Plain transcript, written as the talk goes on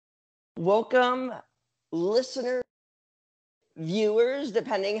Welcome, listeners, viewers,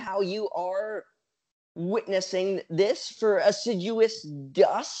 depending how you are witnessing this, for Assiduous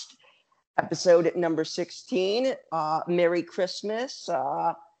Dust, episode number 16. Merry Christmas,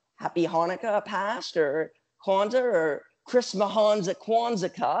 Happy Hanukkah past, or Kwanzaa, or Christmahanza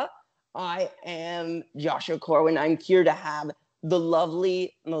Kwanzaa. I am Joshua Corwin. I'm here to have the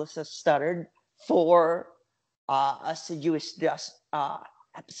lovely Melissa Studdard for Assiduous Dust,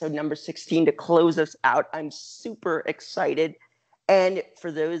 episode number 16, to close us out. I'm super excited. And for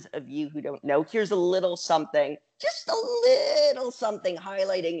those of you who don't know, here's a little something, just a little something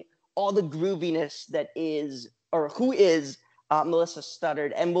highlighting all the grooviness that is, or who is, Melissa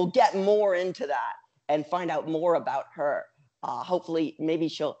Studdard. And we'll get more into that and find out more about her. Hopefully, maybe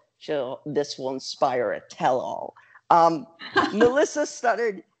this will inspire a tell-all. Melissa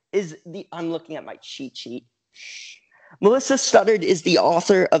Studdard is I'm looking at my cheat sheet. Melissa Studdard is the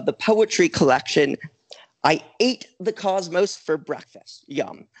author of the poetry collection I Ate the Cosmos for Breakfast,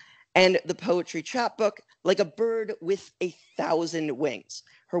 Yum, and the poetry chapbook Like a Bird with a Thousand Wings.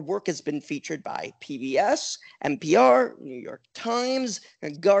 Her work has been featured by PBS, NPR, New York Times,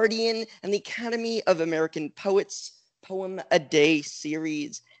 Guardian, and the Academy of American Poets Poem a Day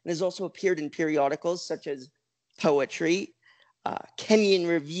series, and has also appeared in periodicals such as Poetry, Kenyon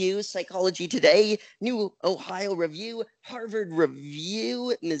Review, Psychology Today, New Ohio Review, Harvard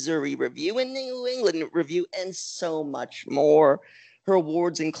Review, Missouri Review, and New England Review, and so much more. Her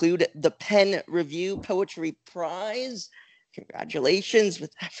awards include the Penn Review Poetry Prize. Congratulations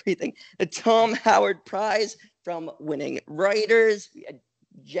with everything. The Tom Howard Prize from Winning Writers. We had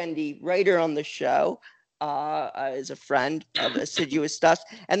Jendi Writer on the show, is a friend of Assiduous Dust,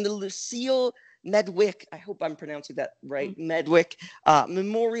 and the Lucille Medwick, I hope I'm pronouncing that right, Medwick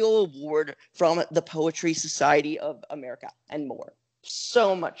Memorial Award from the Poetry Society of America, and more.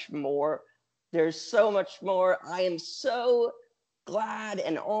 So much more. There's so much more. I am so glad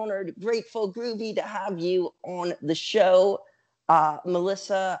and honored, grateful, groovy to have you on the show.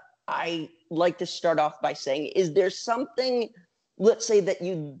 Melissa, I like to start off by saying, is there something, let's say, that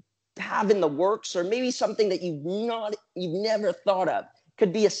you have in the works, or maybe something that you've never thought of?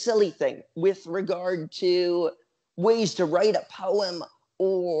 Could be a silly thing with regard to ways to write a poem,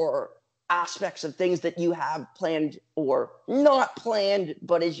 or aspects of things that you have planned or not planned,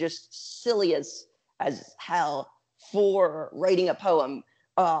 but is just silly as hell for writing a poem.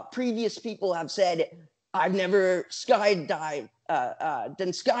 Previous people have said, I've never done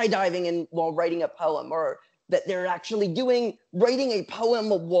skydiving while writing a poem, or that they're actually writing a poem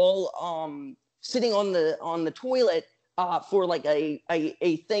while sitting on the toilet, for like a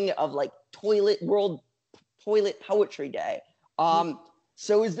thing of like World Toilet Poetry Day.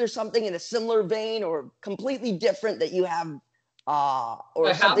 So is there something in a similar vein or completely different that you have,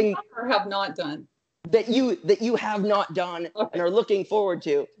 or something or have not done that you have not done, okay, and are looking forward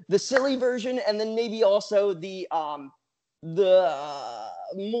to? The silly version, and then maybe also the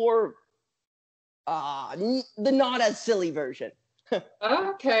more the not as silly version.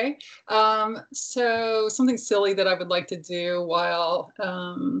 Okay. So something silly that I would like to do while,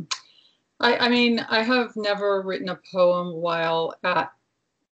 I mean, I have never written a poem while at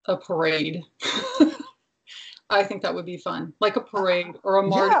a parade. I think that would be fun, like a parade or a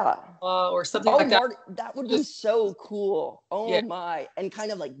Mardi Gras or something like that. That would be so cool. Oh my. And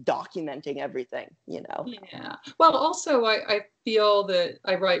kind of like documenting everything, you know? Yeah. Well, also, I feel that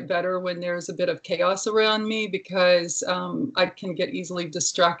I write better when there's a bit of chaos around me, because I can get easily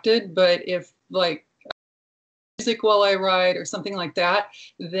distracted. But if like music while I write or something like that,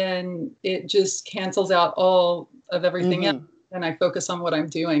 then it just cancels out all of everything else, and I focus on what I'm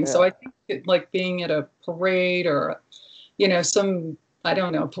doing. So I think like being at a parade or, some, I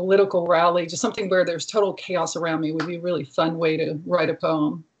don't know, political rally, just something where there's total chaos around me would be a really fun way to write a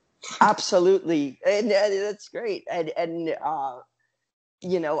poem. Absolutely. And that's great. And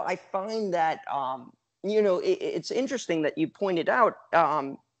I find that, it's interesting that you pointed out,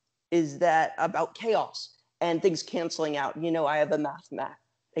 is that about chaos and things canceling out. I have a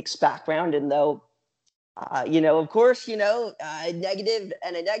mathematics background, and though, of course, a negative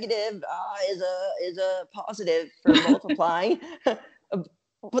and a negative is a positive for multiplying.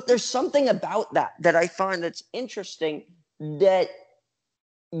 But there's something about that I find that's interesting, that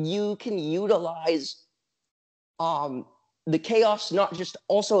you can utilize the chaos, not just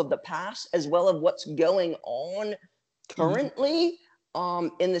also of the past, as well as what's going on currently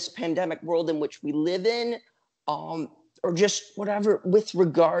in this pandemic world in which we live in, or just whatever with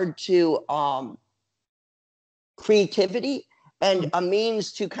regard to creativity and a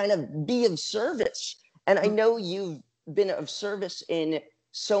means to kind of be of service. And I know you've been of service in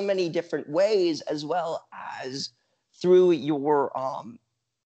so many different ways, as well as through your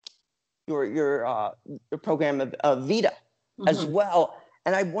program of Vita as well.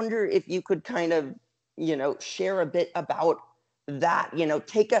 And I wonder if you could kind of, share a bit about that,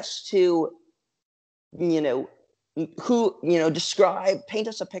 take us to, who, paint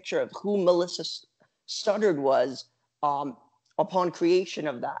us a picture of who Melissa Studdard was upon creation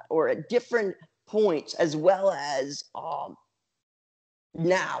of that, or at different points, as well as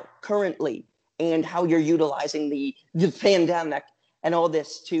now, currently, and how you're utilizing the pandemic and all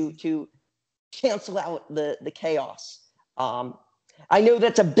this to cancel out the chaos. I know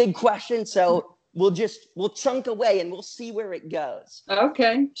that's a big question, so we'll chunk away and we'll see where it goes.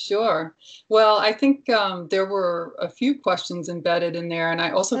 Okay, sure. Well, I think there were a few questions embedded in there, and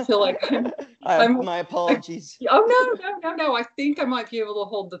I also feel like my apologies. No. I think I might be able to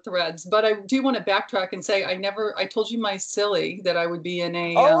hold the threads, but I do want to backtrack and say I told you my silly that I would be in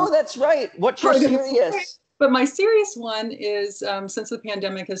a. Oh, that's right. What's your serious? But my serious one is, since the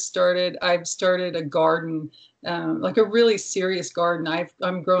pandemic has started, I've started a garden, like a really serious garden.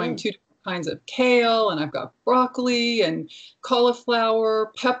 I'm growing two kinds of kale, and I've got broccoli and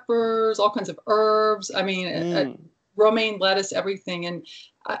cauliflower, peppers, all kinds of herbs. I mean, romaine lettuce, everything. And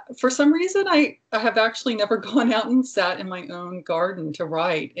for some reason, I have actually never gone out and sat in my own garden to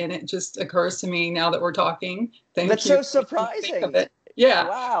write. And it just occurs to me now that we're talking. That's so surprising. Yeah.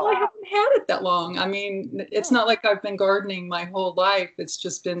 Wow. Well, I haven't had it that long. I mean, it's not like I've been gardening my whole life. It's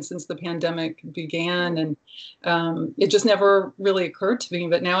just been since the pandemic began. And it just never really occurred to me.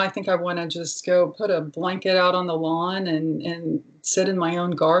 But now I think I want to just go put a blanket out on the lawn and sit in my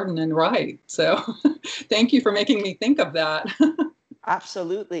own garden and write. So thank you for making me think of that.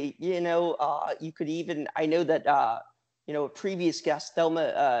 Absolutely. You could even, I know that, a previous guest,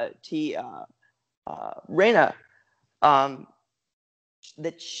 Thelma Reyna,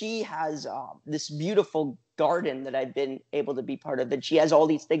 that she has this beautiful garden that I've been able to be part of, and she has all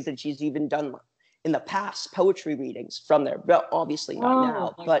these things that she's even done in the past, poetry readings from there, but obviously not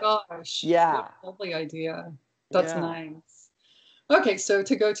now. Oh my but gosh. Yeah, what a lovely idea. That's nice. Okay, so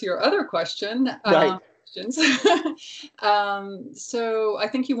to go to your other question, right. So I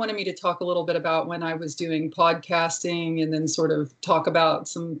think you wanted me to talk a little bit about when I was doing podcasting, and then sort of talk about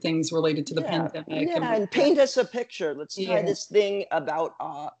some things related to the pandemic. Yeah, and paint us a picture. Let's try this thing about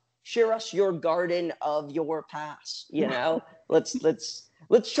share us your garden of your past.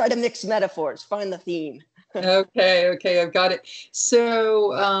 Let's try to mix metaphors. Find the theme. Okay, I've got it.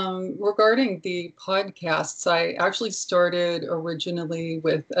 So regarding the podcasts, I actually started originally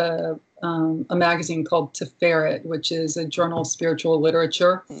with a magazine called Tiferet, which is a journal of spiritual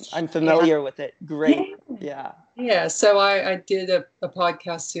literature. I'm familiar with it. Great. Yeah. So I did a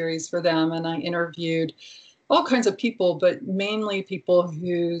podcast series for them, and I interviewed all kinds of people, but mainly people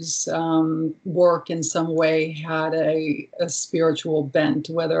whose work in some way had a spiritual bent,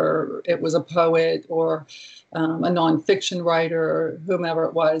 whether it was a poet or a nonfiction writer, whomever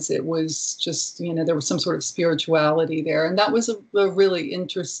it was just, there was some sort of spirituality there. And that was a really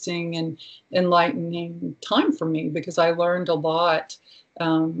interesting and enlightening time for me, because I learned a lot.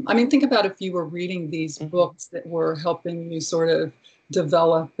 Think about if you were reading these books that were helping you sort of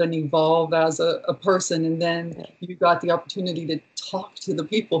develop and evolve as a person, and then you got the opportunity to talk to the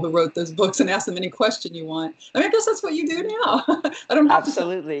people who wrote those books and ask them any question you want. I guess that's what you do now. I don't have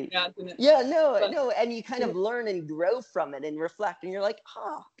absolutely to imagine it. Yeah, no, and you kind of learn and grow from it and reflect, and you're like,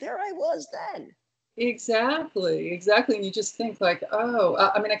 there I was then. Exactly. And you just think like,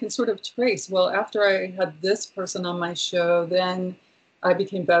 I can sort of trace, well, after I had this person on my show, then I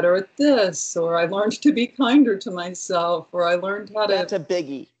became better at this, or I learned to be kinder to myself, or I learned how to. That's a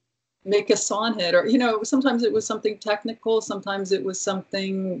biggie. Make a sonnet, or, sometimes it was something technical, sometimes it was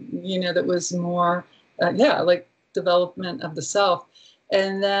something, that was more, like development of the self.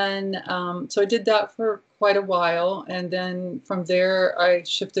 And then, so I did that for quite a while. And then from there, I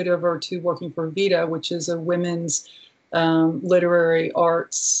shifted over to working for Vita, which is a women's literary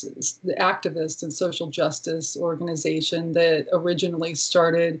arts activist and social justice organization that originally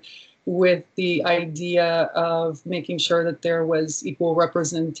started with the idea of making sure that there was equal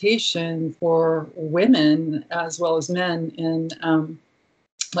representation for women as well as men in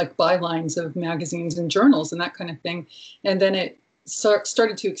like bylines of magazines and journals and that kind of thing. And then it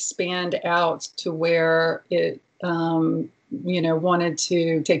started to expand out to where it, wanted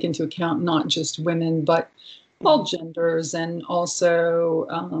to take into account not just women, but all genders, and also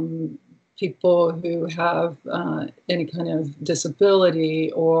people who have any kind of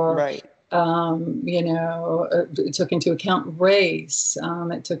disability, or, right. It took into account race.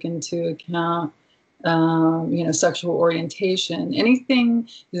 It took into account sexual orientation, anything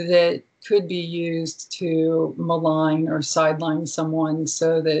that could be used to malign or sideline someone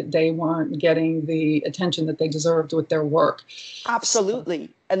so that they weren't getting the attention that they deserved with their work.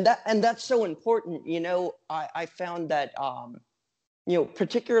 Absolutely. So, and that's so important. I found that,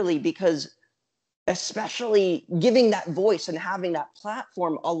 particularly because especially giving that voice and having that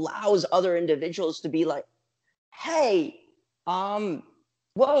platform allows other individuals to be like, hey,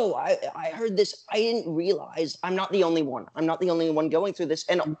 whoa, I heard this. I didn't realize I'm not the only one. I'm not the only one going through this.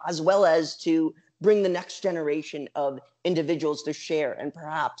 And as well as to bring the next generation of individuals to share and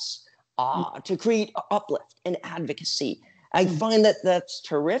perhaps to create uplift and advocacy. I find that that's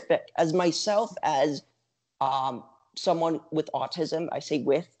terrific. As myself, as someone with autism, I say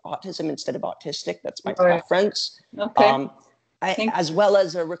with autism instead of autistic. That's my preference. Okay. As well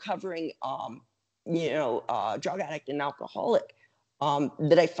as a recovering, drug addict and alcoholic,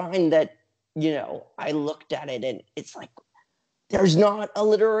 that I find that, I looked at it and it's like, there's not a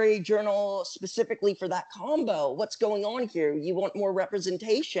literary journal specifically for that combo. What's going on here? You want more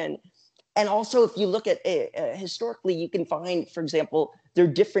representation. And also, if you look at it, historically, you can find, for example, there are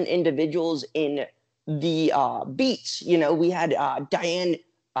different individuals in the beats. We had Diane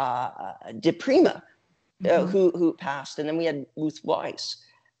DePrima, who passed, and then we had Ruth Weiss.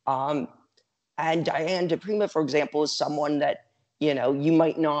 And Diane DePrima, for example, is someone that, you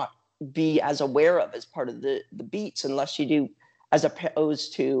might not be as aware of as part of the beats unless you do, as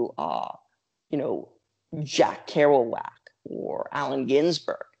opposed to, Jack Kerouac or Allen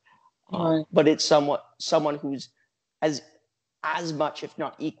Ginsberg. But it's someone who's as much, if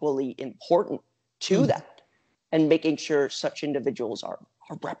not equally important to that, and making sure such individuals are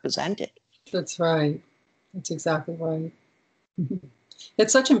represented. That's right. That's exactly right.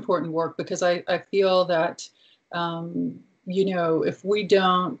 It's such important work because I feel that, if we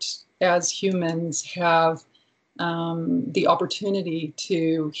don't, as humans, have the opportunity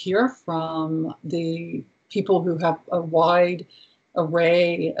to hear from the people who have a wide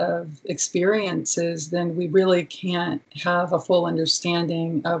array of experiences, then we really can't have a full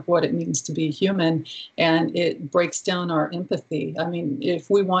understanding of what it means to be human, and it breaks down our empathy. I mean, if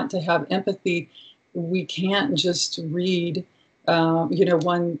we want to have empathy, we can't just read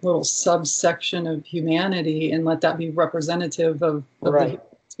one little subsection of humanity and let that be representative of the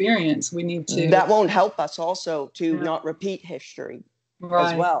experience. We need to. That won't help us also to not repeat history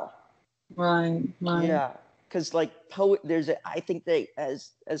as well. Right. Yeah. Because like I think that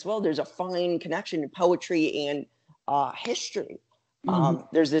as well, there's a fine connection in poetry and history.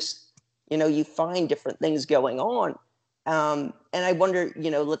 There's this, you find different things going on. And I wonder,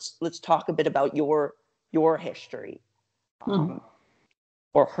 let's talk a bit about your history.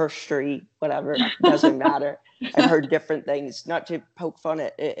 Or herstory, whatever, doesn't matter. I've heard different things, not to poke fun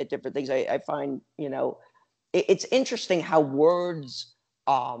at different things. I find, it's interesting how words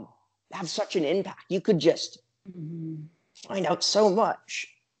have such an impact. You could just find out so much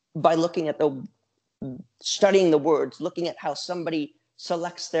by looking at studying the words, looking at how somebody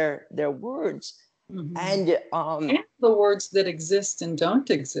selects their words. And the words that exist and don't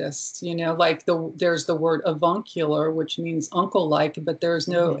exist, like there's the word avuncular, which means uncle-like, but there's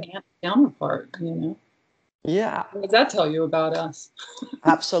no counterpart, Yeah. What does that tell you about us?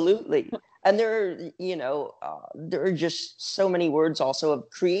 Absolutely. And there are just so many words also of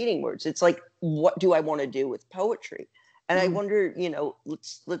creating words. It's like, what do I want to do with poetry? And I wonder,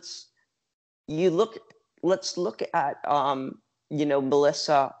 let's look at,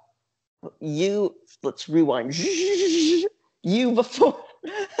 Melissa, let's rewind. You before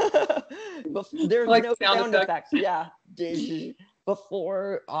there's like no sound effects. Yeah.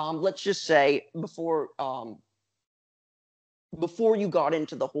 Before, let's just say before you got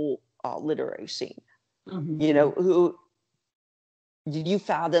into the whole literary scene, who did you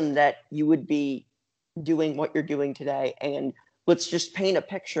fathom that you would be doing what you're doing today? And let's just paint a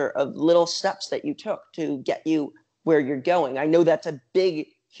picture of little steps that you took to get you where you're going. I know that's a big,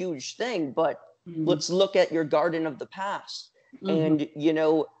 huge thing, but let's look at your garden of the past and,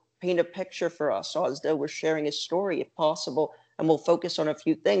 paint a picture for us as though we're sharing a story if possible. And we'll focus on a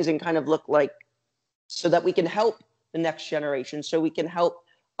few things and kind of look like, so that we can help the next generation, so we can help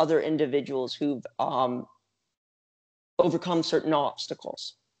other individuals who've overcome certain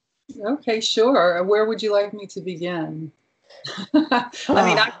obstacles. Okay, sure. Where would you like me to begin?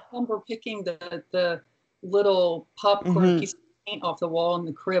 I remember picking the little popcorn piece of paint off the wall in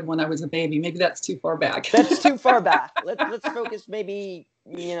the crib when I was a baby. Maybe that's too far back. That's too far back. Let's focus maybe,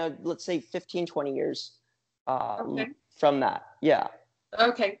 let's say 15, 20 years from that. Yeah.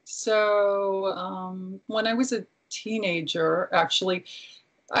 Okay. So when I was a teenager, actually,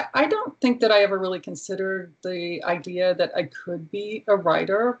 I don't think that I ever really considered the idea that I could be a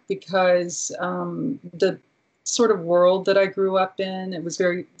writer, because the sort of world that I grew up in, it was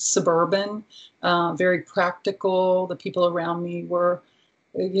very suburban, very practical. The people around me were,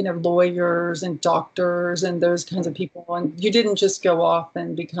 lawyers and doctors and those kinds of people. And you didn't just go off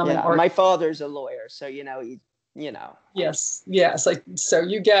and become an artist. My father's a lawyer, so Yes, so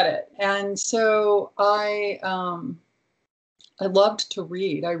you get it. And so I loved to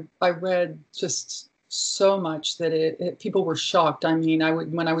read. I read just so much that people were shocked. I mean,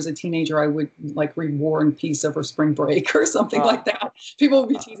 when I was a teenager, I would like read War and Peace over spring break or something like that. People would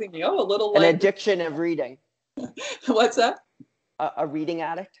be teasing me, "Oh, a little an addiction of reading." What's that? A reading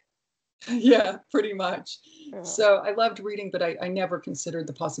addict? Yeah, pretty much. So I loved reading, but I never considered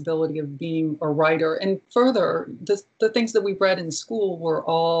the possibility of being a writer. And further, the things that we read in school were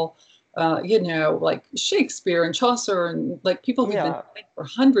all, like Shakespeare and Chaucer and like people who've been writing for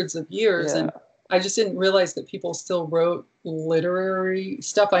hundreds of years. And I just didn't realize that people still wrote literary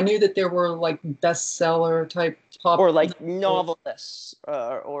stuff. I knew that there were like bestseller type pop, or like novelists,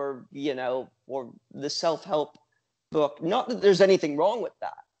 or the self-help book. Not that there's anything wrong with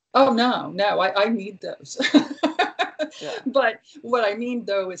that. Oh, no, I need those. But what I mean,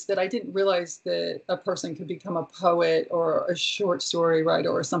 though, is that I didn't realize that a person could become a poet or a short story writer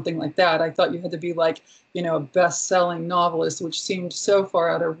or something like that. I thought you had to be like, a best-selling novelist, which seemed so far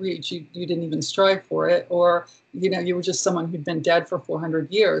out of reach. You didn't even strive for it. Or, you were just someone who'd been dead for 400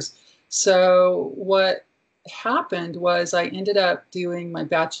 years. So what happened was I ended up doing my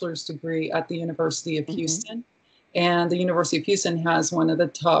bachelor's degree at the University of Houston. And the University of Houston has one of the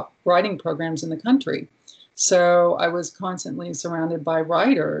top writing programs in the country. So I was constantly surrounded by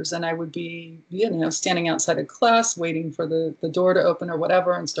writers, and I would be, standing outside of class, waiting for the door to open or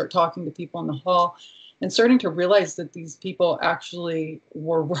whatever, and start talking to people in the hall and starting to realize that these people actually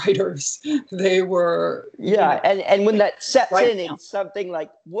were writers. They were. And when that sets in, it's something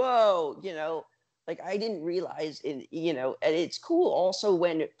like, whoa, like I didn't realize and it's cool also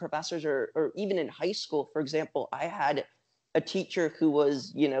when professors or even in high school, for example, I had a teacher who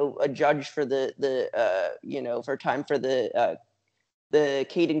was, a judge for the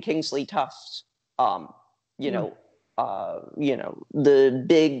Caden Kingsley Tufts, the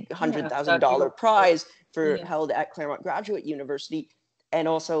big $100,000 prize held at Claremont Graduate University. And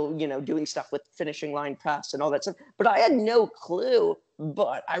also, doing stuff with Finishing Line Press and all that stuff. But I had no clue.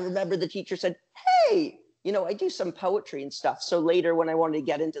 But I remember the teacher said, hey, I do some poetry and stuff. So later when I wanted to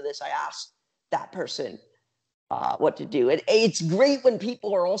get into this, I asked that person what to do. And it's great when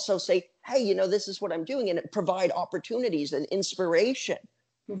people are also say, hey, this is what I'm doing, and it provide opportunities and inspiration.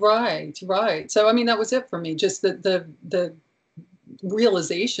 Right. So, I mean, that was it for me. Just the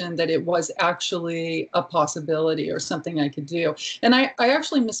realization that it was actually a possibility or something I could do. And I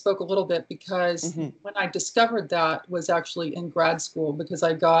actually misspoke a little bit, because when I discovered that was actually in grad school, because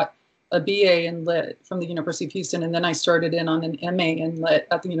I got a BA in Lit from the University of Houston, and then I started in on an MA in Lit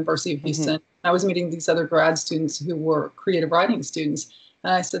at the University of Houston. I was meeting these other grad students who were creative writing students,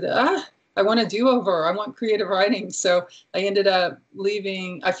 and I said, I want a do-over. I want creative writing. So I ended up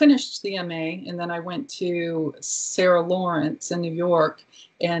leaving. I finished the MA, and then I went to Sarah Lawrence in New York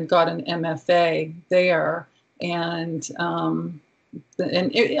and got an MFA there. And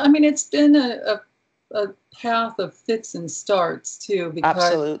it's been a path of fits and starts too, because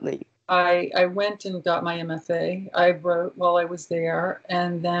absolutely. I went and got my MFA. I wrote while I was there,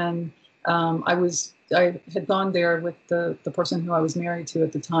 and then I had gone there with the person who I was married to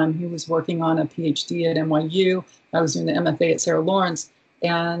at the time. He was working on a PhD at NYU. I was doing the MFA at Sarah Lawrence,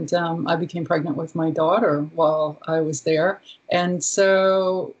 and I became pregnant with my daughter while I was there. And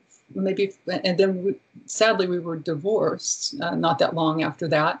so sadly we were divorced not that long after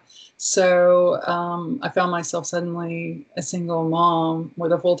that. So I found myself suddenly a single mom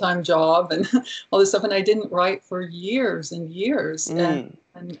with a full-time job and all this stuff. And I didn't write for years and years.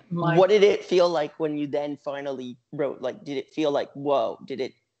 What did it feel like when you then finally wrote? Like, did it feel like, whoa? Did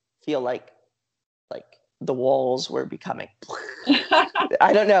it feel like the walls were becoming?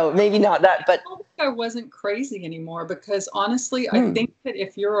 I don't know, maybe not that, but I wasn't crazy anymore, because honestly, I think that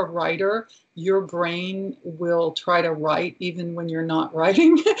if you're a writer, your brain will try to write even when you're not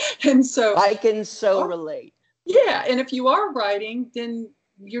writing. And so I can relate. Yeah. And if you are writing, then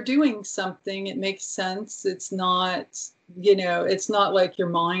you're doing something. It makes sense. It's not, it's not like your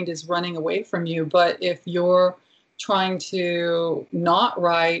mind is running away from you. But if you're trying to not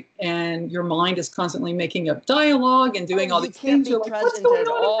write and your mind is constantly making up dialogue and doing all these things, you're like, what's going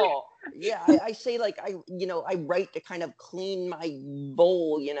on? Yeah, I say I write to kind of clean my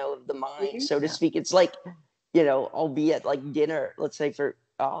bowl, of the mind, so to speak. It's like, I'll be at like dinner, let's say for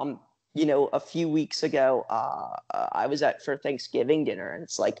a few weeks ago, I was for Thanksgiving dinner, and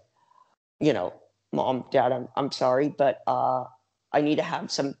it's like, Mom, Dad, I'm sorry, but I need to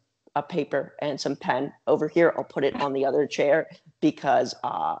have a paper and some pen over here. I'll put it on the other chair because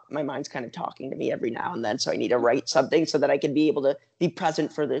my mind's kind of talking to me every now and then. So I need to write something so that I can be able to be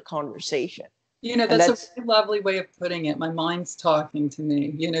present for the conversation. That's a really lovely way of putting it. My mind's talking to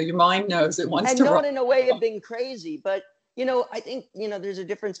me. Your mind knows it wants to. And not in a way of being crazy, but I think there's a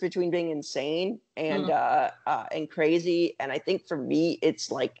difference between being insane and crazy. And I think for me,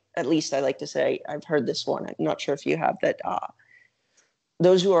 it's like, at least I like to say, I've heard this one. I'm not sure if you have, that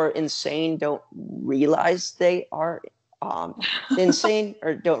those who are insane don't realize they are insane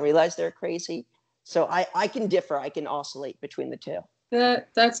or don't realize they're crazy. So I can differ. I can oscillate between the two.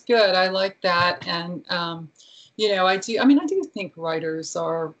 That's good. I like that. And, I do think writers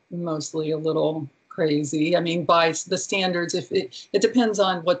are mostly a little crazy. I mean, by the standards, if it depends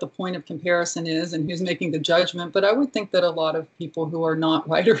on what the point of comparison is and who's making the judgment. But I would think that a lot of people who are not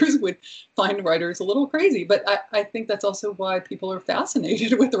writers would find writers a little crazy. But I think that's also why people are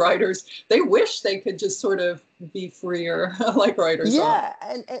fascinated with writers. They wish they could just sort of be freer like writers are.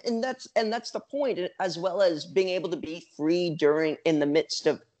 Yeah, and that's the point, as well as being able to be free in the midst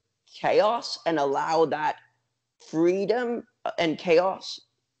of chaos and allow that freedom and chaos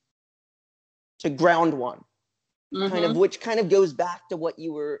to ground one, which kind of goes back to what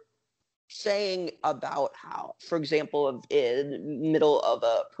you were saying about how, for example, in the middle of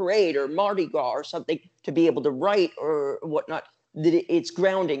a parade or Mardi Gras or something, to be able to write or whatnot, that it's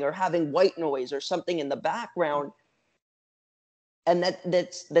grounding, or having white noise or something in the background. And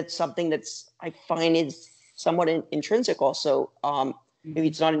that's something that's, I find, is somewhat intrinsic also. Maybe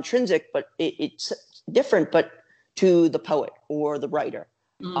it's not intrinsic, but it's different, but to the poet or the writer.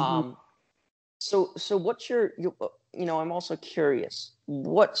 So what's your I'm also curious,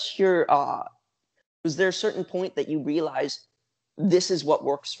 what's your, was there a certain point that you realized this is what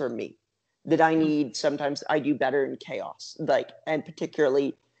works for me, that sometimes I do better in chaos, and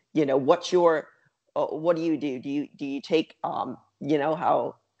particularly, what's your, what do? Do you take,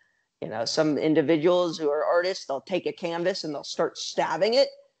 how, some individuals who are artists, they'll take a canvas and they'll start stabbing it.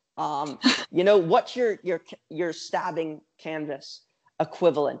 What's your stabbing canvas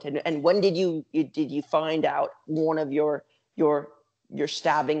equivalent, and when did you find out one of your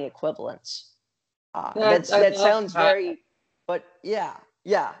stabbing equivalents? That sounds very, but yeah.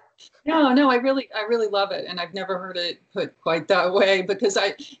 No, I really love it, and I've never heard it put quite that way, because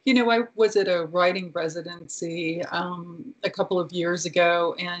I was at a writing residency a couple of years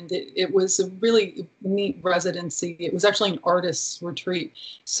ago, and it was a really neat residency. It was actually an artist's retreat,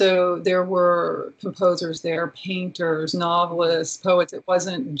 so there were composers there, painters, novelists, poets. It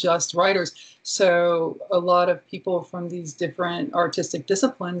wasn't just writers. So a lot of people from these different artistic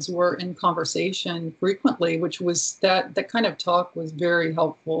disciplines were in conversation frequently, which was that kind of talk was very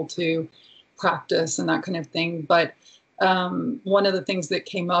helpful to practice and that kind of thing. But one of the things that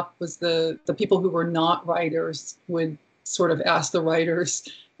came up was the people who were not writers would sort of ask the writers,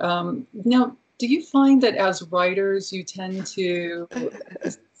 now, do you find that as writers you tend to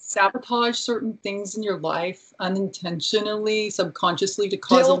sabotage certain things in your life unintentionally, subconsciously, to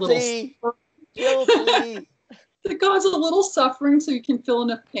cause Guilty. to cause a little suffering so you can feel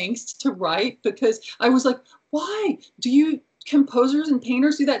enough angst to write? Because I was like, why? Do you composers and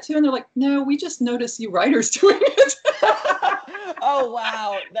painters do that too? And they're like, no, we just notice you writers doing it. Oh,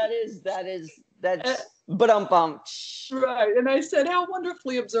 wow. That's Right. And I said, how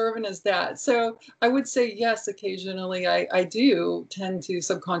wonderfully observant is that? So I would say, yes, occasionally I do tend to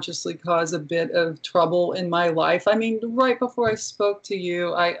subconsciously cause a bit of trouble in my life. I mean, right before I spoke to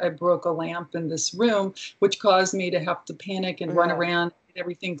you, I broke a lamp in this room, which caused me to have to panic and run around, get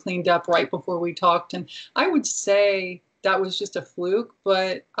everything cleaned up right before we talked. And I would say that was just a fluke,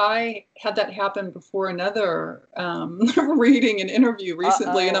 but I had that happen before another reading and interview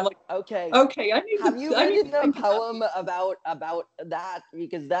recently, and I'm like, okay, I need to. Have you written a poem about that?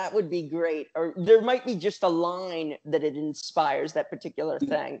 Because that would be great. Or there might be just a line that it inspires, that particular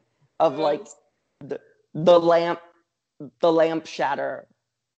thing of like the lamp shatter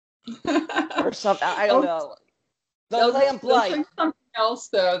or something. I don't know. The lamp light. Something else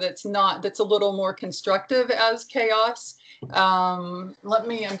though that's a little more constructive as chaos. I'm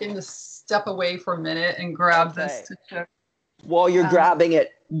going to step away for a minute and grab this to check. While you're grabbing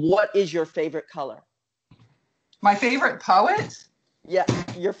it, what is your favorite color? My favorite poet? Yeah,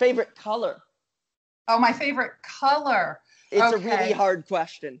 your favorite color. Oh, my favorite color. It's a really hard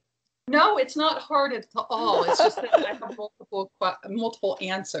question. No, it's not hard at all. It's just that I have multiple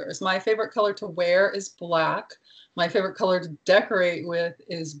answers. My favorite color to wear is black. My favorite color to decorate with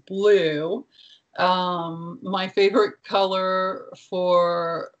is blue. My favorite color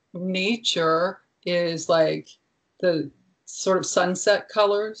for nature is like the sort of sunset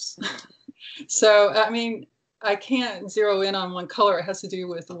colors. So, I mean, I can't zero in on one color. It has to do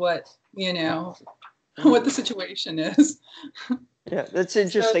with what, what the situation is. Yeah, that's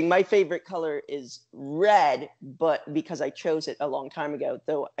interesting. My favorite color is red, but because I chose it a long time ago,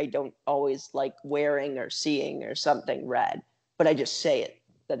 though I don't always like wearing or seeing or something red, but I just say it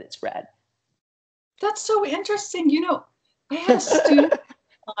that it's red. That's so interesting. I had a student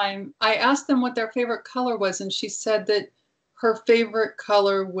time. I asked them what their favorite color was, and she said that her favorite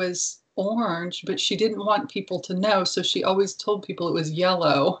color was orange, but she didn't want people to know, so she always told people it was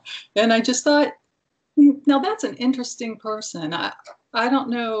yellow. And I just thought, now that's an interesting person. I don't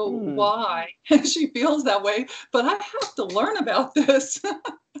know why she feels that way, but I have to learn about this.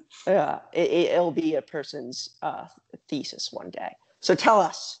 Yeah, it'll be a person's thesis one day. So tell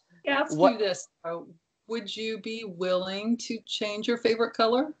us. Ask you this. Would you be willing to change your favorite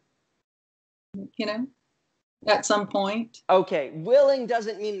color? At some point. Okay, willing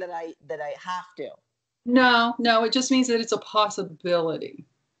doesn't mean that I have to. No, it just means that it's a possibility.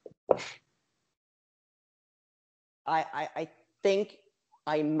 I think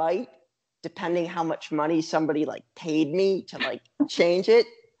I might, depending how much money somebody paid me to change it.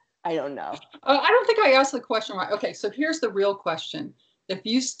 I don't know. I don't think I asked the question right. Okay, so here's the real question. If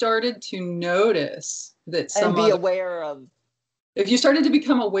you started to notice that if you started to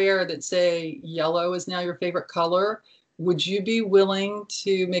become aware that, say, yellow is now your favorite color, would you be willing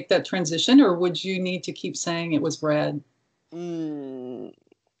to make that transition, or would you need to keep saying it was red?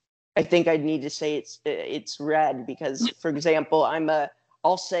 I think I'd need to say it's red because, for example,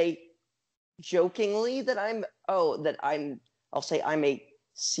 I'll say jokingly that I'll say I'm a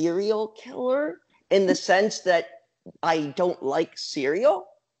serial killer in the sense that I don't like cereal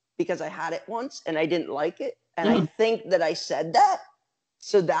because I had it once and I didn't like it. And I think that I said that.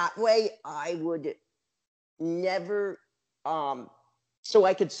 So that way I would never, so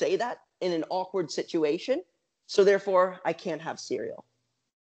I could say that in an awkward situation. So therefore I can't have cereal.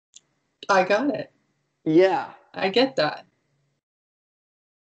 I got it. Yeah. I get that.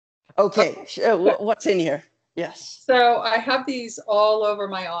 Okay. What's in here? Yes. So I have these all over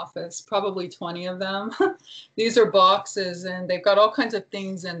my office, probably 20 of them. These are boxes and they've got all kinds of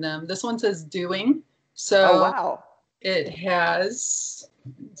things in them. This one says doing. So wow. It has,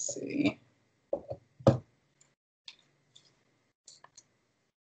 let's see.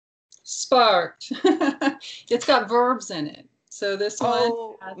 Sparked. It's got verbs in it. So this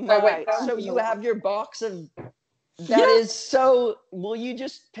one. So you have your box of, that is so, will you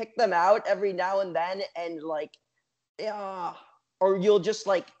just pick them out every now and then and or you'll just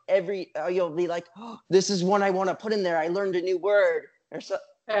you'll be like, oh, this is one I want to put in there. I learned a new word or so.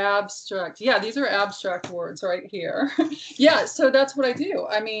 Abstract. Yeah, these are abstract words right here. Yeah, so that's what I do.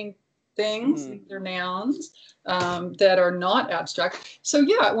 I mean, things, these are nouns that are not abstract. So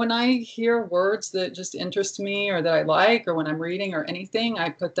yeah, when I hear words that just interest me or that I like, or when I'm reading or anything, I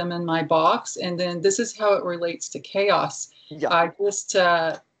put them in my box. And then this is how it relates to chaos. Yeah. I just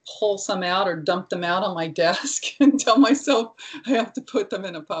pull some out or dump them out on my desk and tell myself I have to put them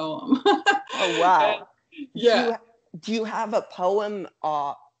in a poem. Oh, wow. Yeah. Do you have a poem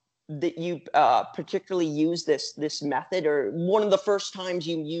that you particularly use this method, or one of the first times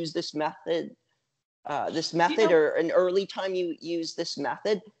you use this method, or an early time you use this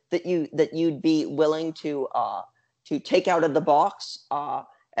method that you'd be willing to take out of the box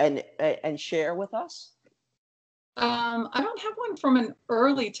and share with us? I don't have one from an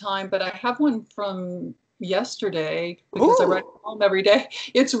early time, but I have one from yesterday because I write a poem every day.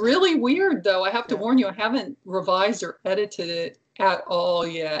 It's really weird, though. I have to warn you, I haven't revised or edited it at all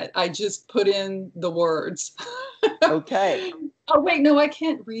yet. I just put in the words. Okay. Oh, wait, no, I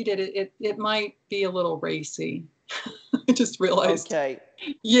can't read it. It might be a little racy. I just realized. Okay.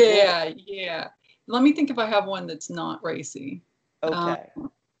 Yeah. Let me think if I have one that's not racy. Okay.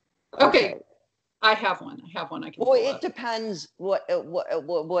 Okay. I have one. I can. Well, it depends. What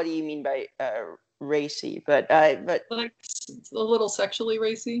do you mean by racy? But like a little sexually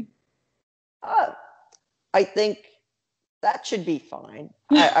racy. I think that should be fine.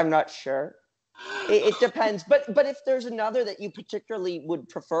 I'm not sure. It depends. But if there's another that you particularly would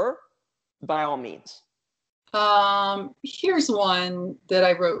prefer, by all means. Here's one that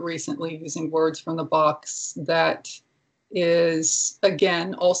I wrote recently using words from the box that is,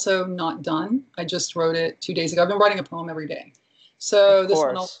 again, also not done. I just wrote it 2 days ago. I've been writing a poem every day. So Of this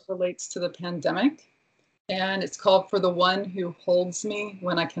one also course. relates to the pandemic, and it's called For the One Who Holds Me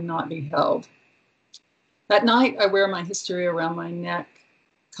When I Cannot Be Held. At night, I wear my history around my neck,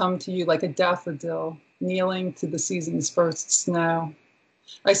 come to you like a daffodil, kneeling to the season's first snow.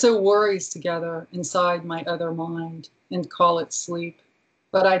 I sew worries together inside my other mind and call it sleep,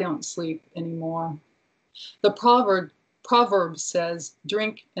 but I don't sleep anymore. The proverb says,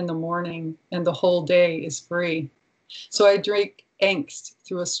 drink in the morning and the whole day is free. So I drink angst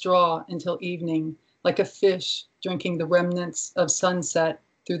through a straw until evening, like a fish drinking the remnants of sunset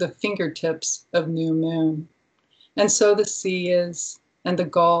through the fingertips of new moon. And so the sea is, and the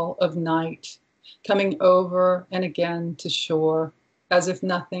gall of night, coming over and again to shore, as if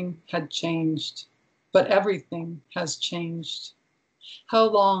nothing had changed, but everything has changed. How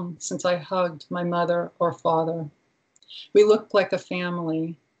long since I hugged my mother or father? We look like a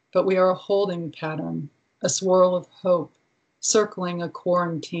family, but we are a holding pattern, a swirl of hope, circling a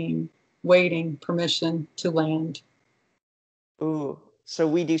quarantine, waiting permission to land. Ooh, so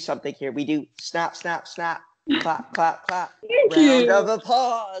we do something here. We do snap, snap, snap, clap, clap, clap. Thank Round you. of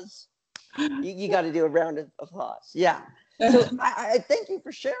applause. You got to do a round of applause. Yeah. So I thank you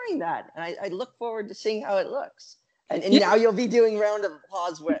for sharing that. And I look forward to seeing how it looks. And Yeah. now you'll be doing round of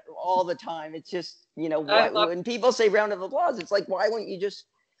applause all the time. It's just, when people say round of applause, it's like, why wouldn't you just?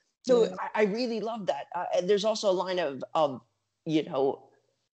 So Yeah. I really love that. And there's also a line of a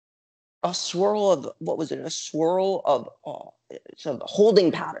swirl of, what was it? A swirl of some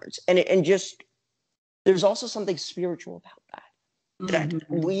holding patterns. And just, there's also something spiritual about that. That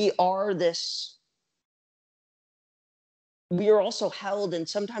we are also held, and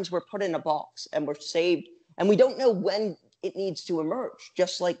sometimes we're put in a box and we're saved, and we don't know when it needs to emerge,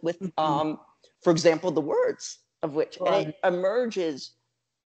 just like with for example, the words of which, and it emerges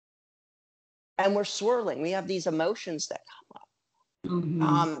and we're swirling. We have these emotions that come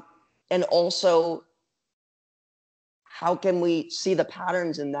up. And also, how can we see the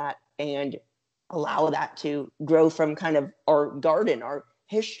patterns in that and allow that to grow from kind of our garden, our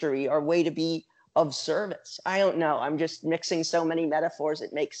history, our way to be of service? I don't know. I'm just mixing so many metaphors.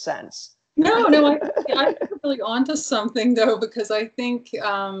 It makes sense. No, I think you're really onto something, though, because I think,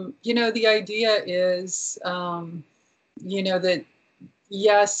 the idea is, that,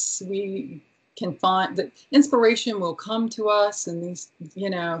 yes, we can find that inspiration will come to us, and these,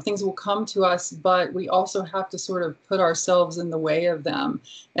 things will come to us, but we also have to sort of put ourselves in the way of them.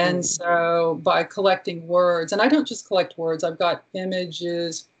 And so by collecting words, and I don't just collect words, I've got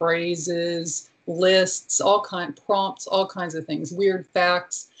images, phrases, lists, prompts, all kinds of things, weird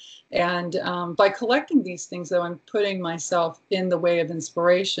facts. And by collecting these things, though, I'm putting myself in the way of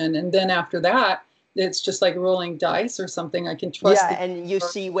inspiration. And then after that, it's just like rolling dice or something. I can trust. Yeah, and you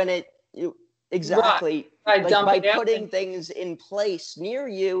see when exactly, right. like by putting things in place near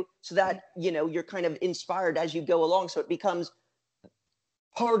you, so that you're kind of inspired as you go along, so it becomes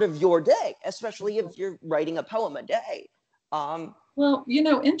part of your day, especially if you're writing a poem a day. Well,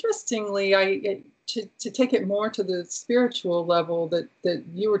 interestingly, to take it more to the spiritual level that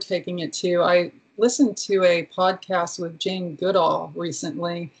you were taking it to, I listened to a podcast with Jane Goodall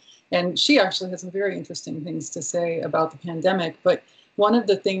recently, and she actually had some very interesting things to say about the pandemic. But one of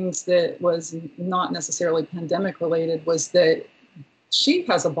the things that was not necessarily pandemic related was that she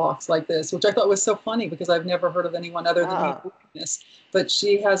has a box like this, which I thought was so funny because I've never heard of anyone other than me doing this. But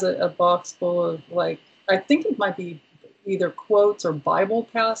she has a box full of, like, I think it might be either quotes or Bible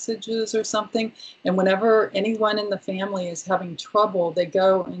passages or something. And whenever anyone in the family is having trouble, they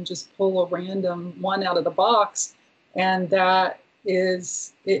go and just pull a random one out of the box. And that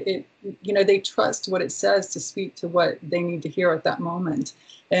is, they trust what it says to speak to what they need to hear at that moment.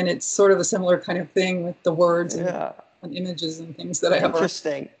 And it's sort of a similar kind of thing with the words and images and things that I have.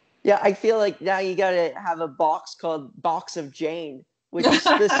 Interesting. Yeah, I feel like now you got to have a box called Box of Jane, which is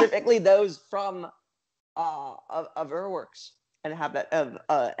specifically those from of her works, and have that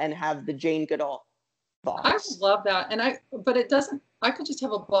and have the Jane Goodall box. I love that, but it doesn't. I could just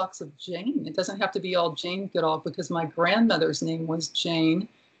have a box of Jane. It doesn't have to be all Jane Goodall, because my grandmother's name was Jane.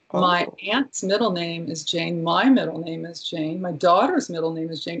 My aunt's middle name is Jane. My middle name is Jane. My daughter's middle name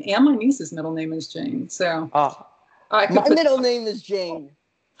is Jane, and my niece's middle name is Jane. So my middle name is Jane.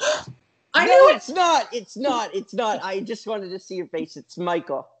 I know it's not. It's not. It's not. I just wanted to see your face. It's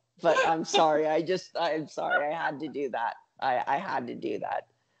Michael. But I'm sorry. I'm sorry. I had to do that. I had to do that.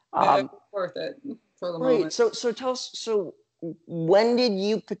 Worth it for the moment. So tell us. So when did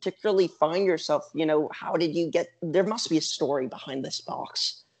you particularly find yourself? How did you get? There must be a story behind this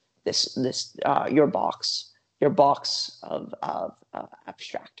box. Your box of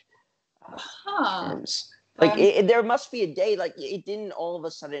abstract terms. Like there must be a day, like it didn't all of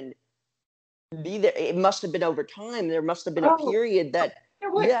a sudden be there. It must have been over time. There must have been a period that,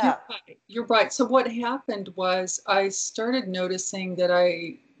 yeah. You're right. So what happened was I started noticing that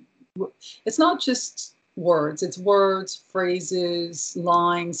it's not just words, it's words, phrases,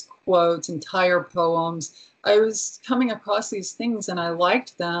 lines, quotes, entire poems. I was coming across these things and I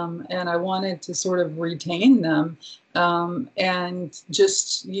liked them and I wanted to sort of retain them. And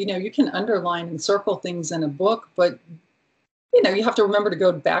just, you can underline and circle things in a book, but you have to remember to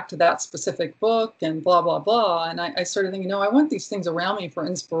go back to that specific book and blah, blah, blah. And I started thinking, I want these things around me for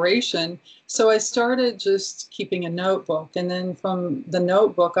inspiration. So I started just keeping a notebook. And then from the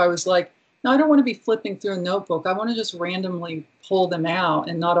notebook, I was like, no, I don't want to be flipping through a notebook. I want to just randomly pull them out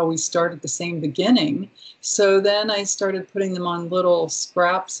and not always start at the same beginning. So then I started putting them on little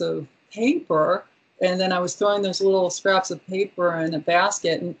scraps of paper. And then I was throwing those little scraps of paper in a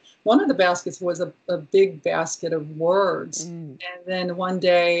basket. And one of the baskets was a big basket of words. And then one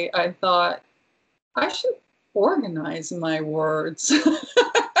day I thought, I should organize my words.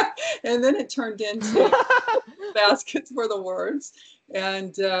 And then it turned into baskets for the words.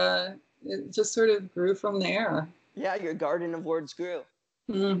 And it just sort of grew from there. Yeah, your garden of words grew.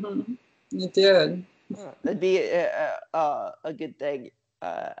 Mm-hmm. It did. That'd be a good thing,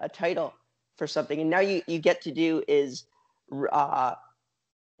 a title for something. And now you get to do is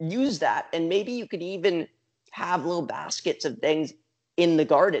use that, and maybe you could even have little baskets of things in the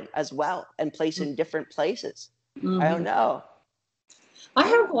garden as well and place in different places. I don't know. I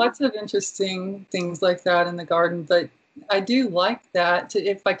have lots of interesting things like that in the garden, but I do like that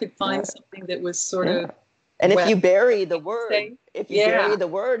if I could find something that was sort of. And if you bury the word, bury the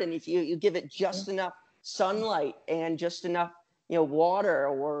word, and if you give it just enough sunlight and just enough, water,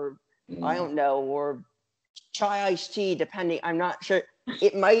 or I don't know, or chai iced tea, depending, I'm not sure,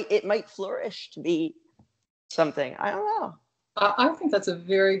 it might flourish to be something. I don't know. I think that's a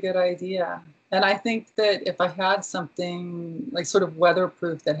very good idea. And I think that if I had something like sort of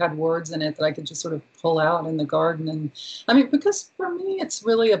weatherproof that had words in it that I could just sort of pull out in the garden. And I mean, because for me, it's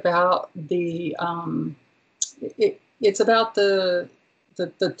really about it's about the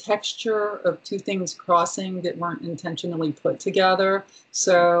texture of two things crossing that weren't intentionally put together.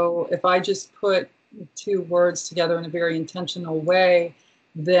 So if I just put two words together in a very intentional way,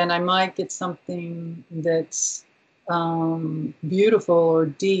 then I might get something that's beautiful or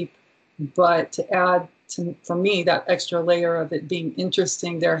deep. But to add for me, that extra layer of it being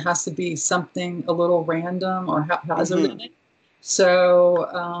interesting, there has to be something a little random or haphazard in it. So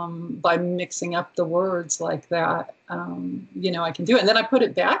by mixing up the words like that, I can do it. And then I put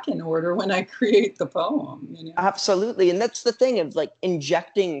it back in order when I create the poem. Absolutely. And that's the thing of like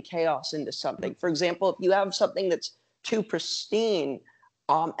injecting chaos into something. For example, if you have something that's too pristine,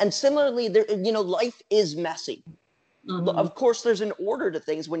 and similarly, life is messy. Of course, there's an order to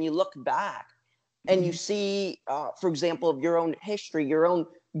things when you look back and you see, for example, of your own history, your own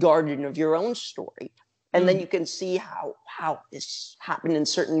garden of your own story. And then you can see how this happened in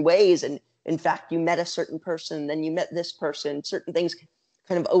certain ways. And in fact, you met a certain person, then you met this person, certain things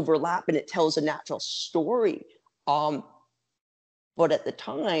kind of overlap and it tells a natural story. But at the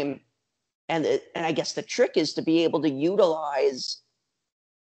time, and I guess the trick is to be able to utilize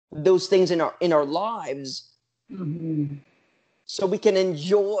those things in our lives so we can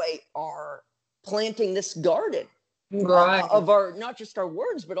enjoy our planting this garden of our, not just our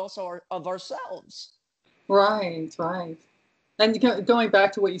words, but also of ourselves. Right. And going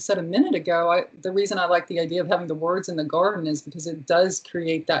back to what you said a minute ago, the reason I like the idea of having the words in the garden is because it does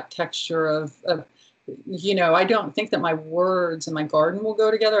create that texture of I don't think that my words and my garden will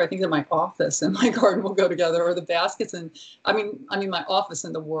go together. I think that my office and my garden will go together, or the baskets and I mean my office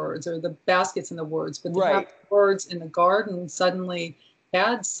and the words, or the baskets and the words. But to have words in the garden suddenly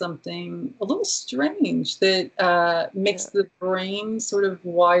adds something a little strange that makes the brain sort of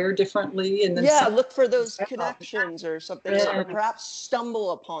wire differently. And then look for those connections or something, or perhaps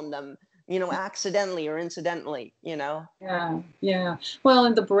stumble upon them, accidentally or incidentally, Yeah. Well,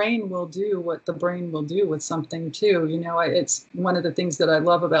 and the brain will do what the brain will do with something too. It's one of the things that I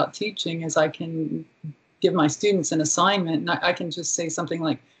love about teaching is I can give my students an assignment and I can just say something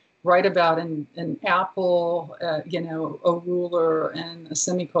like, write about an apple, a ruler and a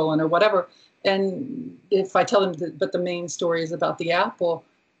semicolon or whatever. And if I tell them but the main story is about the apple,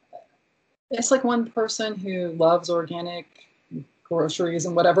 it's like one person who loves organic groceries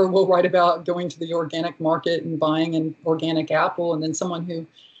and whatever will write about going to the organic market and buying an organic apple. And then someone who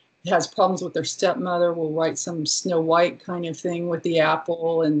has problems with their stepmother will write some Snow White kind of thing with the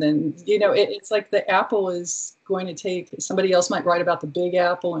apple. And then, it's like the apple is going to take, somebody else might write about the Big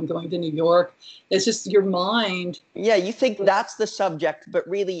Apple and going to New York. It's just your mind. Yeah, you think that's the subject, but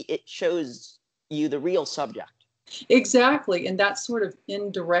really it shows you the real subject. Exactly. And that sort of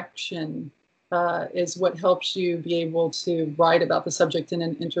indirection is what helps you be able to write about the subject in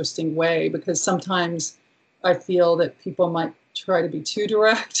an interesting way, because sometimes I feel that people might try to be too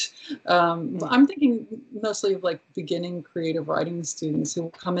direct. I'm thinking mostly of like beginning creative writing students who will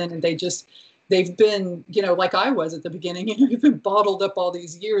come in and they've been, like I was at the beginning, you've been bottled up all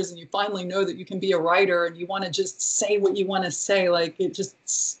these years and you finally know that you can be a writer and you want to just say what you want to say, like it just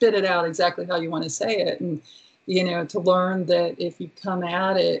spit it out exactly how you want to say it. And, to learn that if you come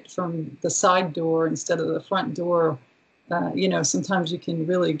at it from the side door instead of the front door, sometimes you can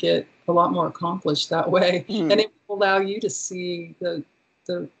really get a lot more accomplished that way. And it will allow you to see the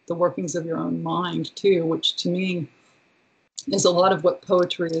workings of your own mind too, which to me is a lot of what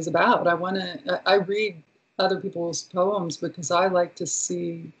poetry is about. I read other people's poems because I like to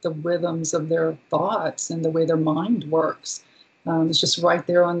see the rhythms of their thoughts and the way their mind works. It's just right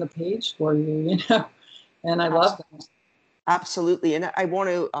there on the page for you, and I love that. Absolutely. And I want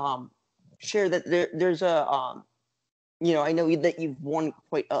to share that there's a, I know that you've won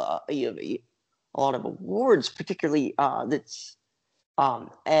quite a lot of awards, particularly that's,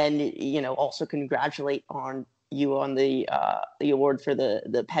 and, also congratulate you on the award for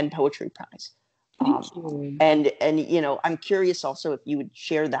the Penn Poetry Prize. Thank you. And I'm curious also if you would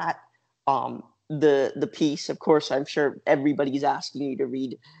share that, the piece. Of course, I'm sure everybody's asking you to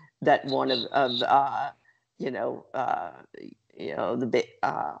read that one of the bit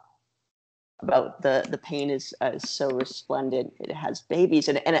about the pain is so resplendent, it has babies,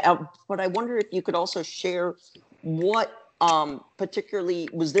 but I wonder if you could also share what particularly,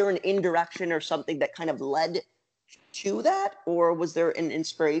 was there an indirection or something that kind of led to that, or was there an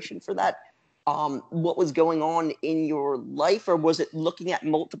inspiration for that? What was going on in your life, or was it looking at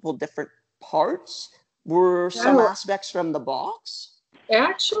multiple different parts? Were some aspects from the box?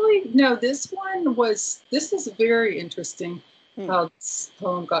 Actually, no, this is very interesting how this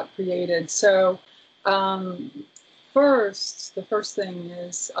poem got created. So the first thing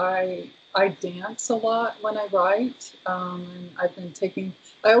is I dance a lot when I write. And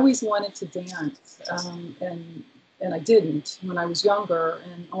I always wanted to dance, and I didn't when I was younger,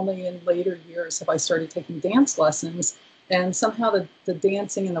 and only in later years have I started taking dance lessons. And somehow the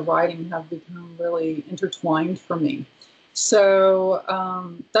dancing and the writing have become really intertwined for me. So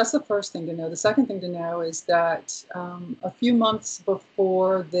that's the first thing to know. The second thing to know is that a few months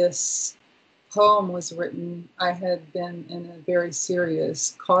before this poem was written, I had been in a very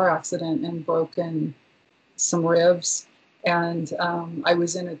serious car accident and broken some ribs. And I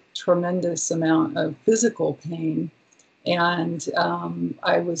was in a tremendous amount of physical pain. And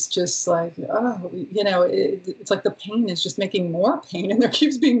I was just like, it's like the pain is just making more pain, and there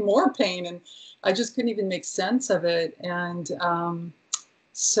keeps being more pain. And I just couldn't even make sense of it. And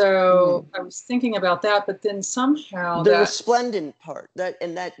so I was thinking about that, but then somehow the resplendent part that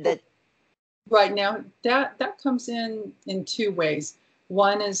right now that comes in two ways.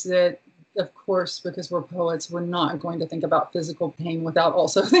 One is that, of course, because we're poets, we're not going to think about physical pain without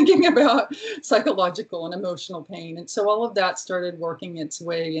also thinking about psychological and emotional pain. And so all of that started working its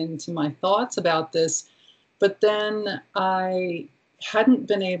way into my thoughts about this. But then I hadn't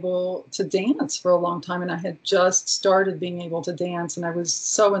been able to dance for a long time, and I had just started being able to dance, and I was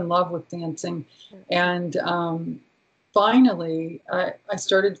so in love with dancing. And finally, I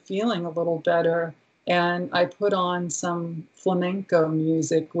started feeling a little better, and I put on some flamenco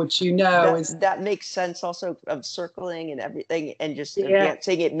music, which that makes sense also, of circling and everything, and just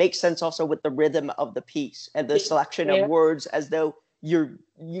dancing. It makes sense also with the rhythm of the piece and the selection of words, as though you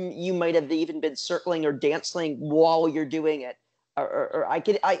might have even been circling or dancing while you're doing it. Or I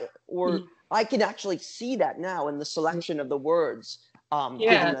can actually see that now in the selection of the words. Sorry,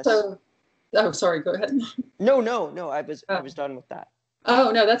 go ahead. No, I was done with that.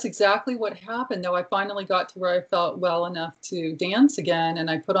 Oh, no, that's exactly what happened, though. I finally got to where I felt well enough to dance again, and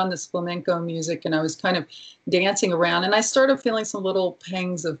I put on this flamenco music, and I was kind of dancing around, and I started feeling some little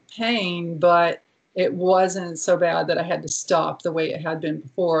pangs of pain, but it wasn't so bad that I had to stop the way it had been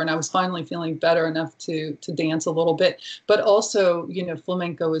before. And I was finally feeling better enough to dance a little bit. But also,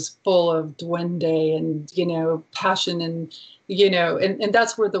 flamenco is full of duende and, passion and, and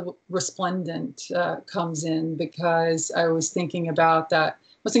that's where the resplendent comes in, because I was thinking about that. I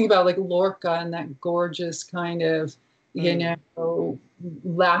was thinking about like Lorca and that gorgeous kind of,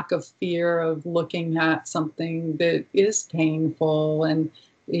 lack of fear of looking at something that is painful, and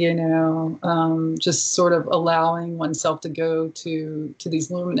just sort of allowing oneself to go to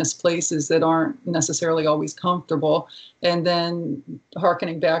these luminous places that aren't necessarily always comfortable. And then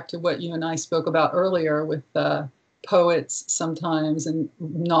hearkening back to what you and I spoke about earlier with poets sometimes and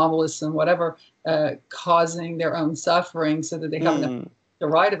novelists and whatever, causing their own suffering so that they have nothing to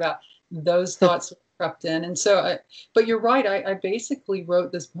write about. Those thoughts crept in. And so, but you're right. I basically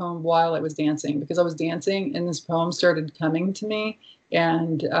wrote this poem while I was dancing, because I was dancing and this poem started coming to me.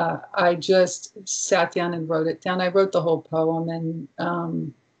 And I just sat down and wrote it down. I wrote the whole poem in,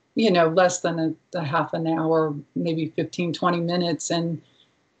 less than a half an hour, maybe 15, 20 minutes. And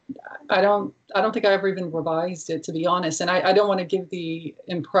I don't think I ever even revised it, to be honest. And I don't want to give the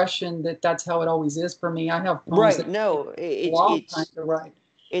impression that that's how it always is for me. I have poems that take a long time to write.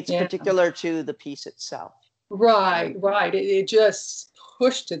 It's particular to the piece itself. Right. It just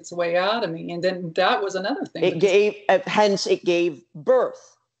pushed its way out of me. And then that was another thing. It gave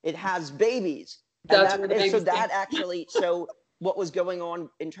birth. It has babies. So what was going on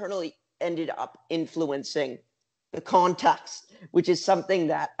internally ended up influencing the context, which is something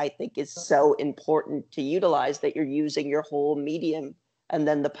that I think is so important to utilize, that you're using your whole medium, and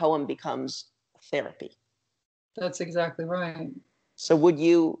then the poem becomes therapy. That's exactly right. So would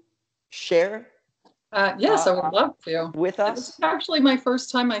you share? Yes, I would love to. With us? It's actually my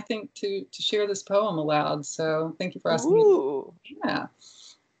first time, I think, to share this poem aloud. So thank you for asking me. Yeah.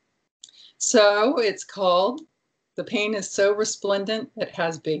 So it's called "The Pain is So Resplendent It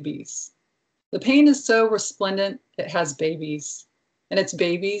Has Babies." The pain is so resplendent it has babies, and its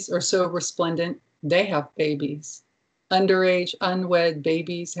babies are so resplendent they have babies. Underage, unwed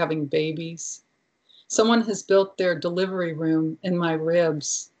babies having babies. Someone has built their delivery room in my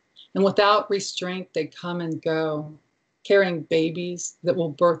ribs, and without restraint they come and go, carrying babies that will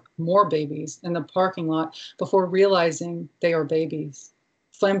birth more babies in the parking lot before realizing they are babies.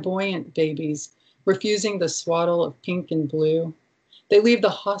 Flamboyant babies, refusing the swaddle of pink and blue. They leave the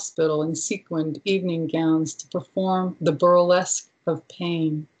hospital in sequined evening gowns to perform the burlesque of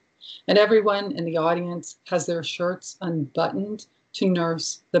pain. And everyone in the audience has their shirts unbuttoned to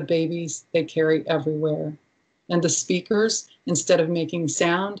nurse the babies they carry everywhere. And the speakers, instead of making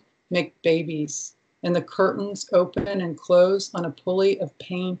sound, make babies. And the curtains open and close on a pulley of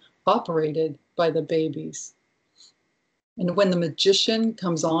pain operated by the babies. And when the magician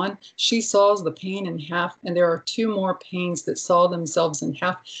comes on, she saws the pain in half, and there are two more pains that saw themselves in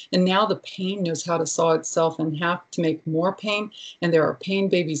half. And now the pain knows how to saw itself in half to make more pain. And there are pain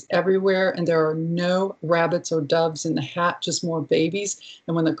babies everywhere, and there are no rabbits or doves in the hat, just more babies.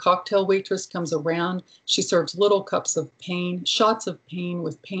 And when the cocktail waitress comes around, she serves little cups of pain, shots of pain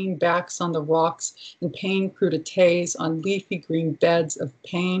with pain backs on the rocks, and pain crudités on leafy green beds of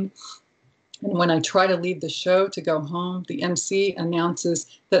pain. And when I try to leave the show to go home, the MC announces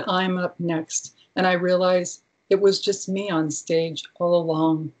that I'm up next. And I realize it was just me on stage all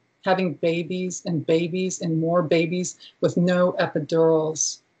along, having babies and more babies with no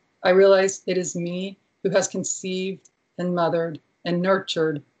epidurals. I realize it is me who has conceived and mothered and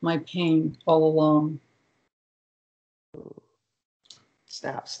nurtured my pain all along.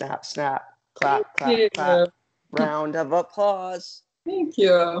 Snap, snap, snap. Clap, clap, clap. Round of applause. Thank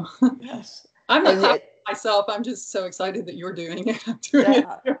you. Yes. I'm not clapping myself. I'm just so excited that you're doing it.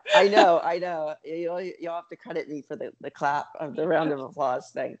 I know. You'll have to credit me for the clap of the round of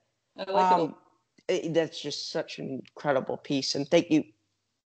applause thing. I like it. That's just such an incredible piece. And thank you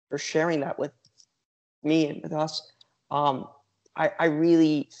for sharing that with me and with us. I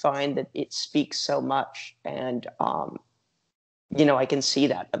really find that it speaks so much. And, I can see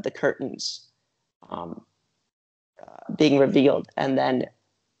that of the curtains being revealed. And then,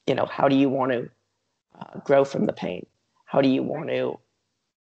 how do you want to grow from the pain? How do you want to?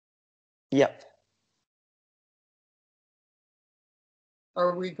 Yep.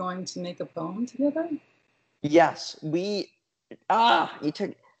 Are we going to make a poem together? Yes, you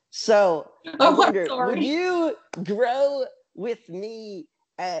took. So I wonder, would you grow with me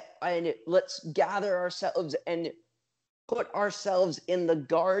and let's gather ourselves and put ourselves in the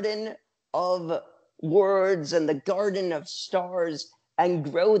garden of words and the garden of stars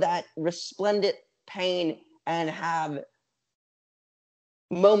and grow that resplendent pain and have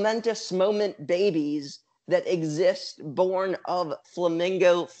momentous moment babies that exist born of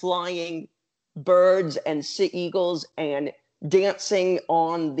flamingo flying birds and sea eagles and dancing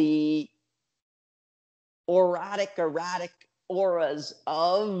on the erratic auras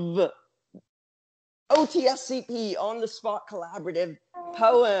of OTSCP on the spot collaborative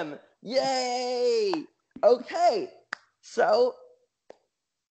poem. Yay! Okay, so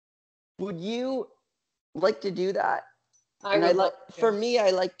would you like to do that? And I like, for me, I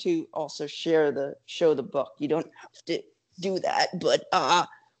like to also show the book. You don't have to do that, but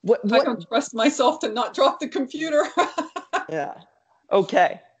what I don't trust myself to not drop the computer. Yeah.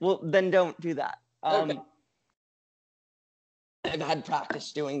 Okay. Well, then don't do that. Okay. I've had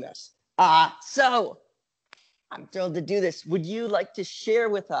practice doing this. So I'm thrilled to do this. Would you like to share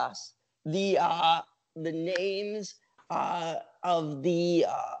with us the names of the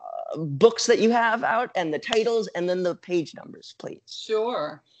books that you have out and the titles and then the page numbers, please?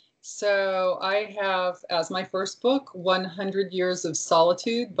 Sure. So I have as my first book, 100 Years of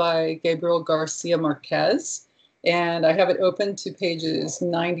Solitude by Gabriel Garcia Marquez. And I have it open to pages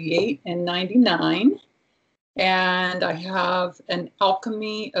 98 and 99. And I have An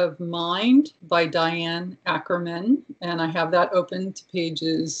Alchemy of Mind by Diane Ackerman. And I have that open to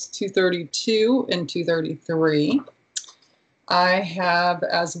pages 232 and 233. I have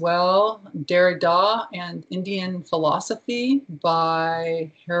as well Derrida and Indian Philosophy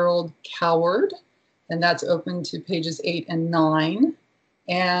by Harold Coward, and that's open to pages 8 and 9.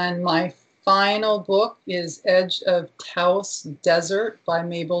 And my final book is Edge of Taos Desert by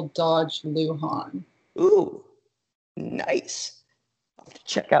Mabel Dodge Lujan. Ooh, nice. I'll have to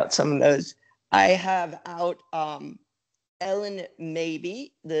check out some of those. I have out Ellyn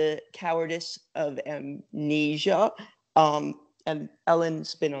Maybe, The Cowardice of Amnesia. And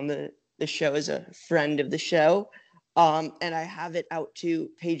Ellyn's been on the show as a friend of the show. And I have it out to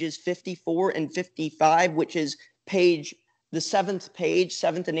pages 54 and 55, which is the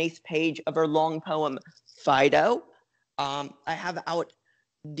seventh and eighth page of her long poem, Fido. I have out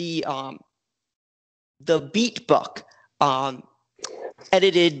the Beat book,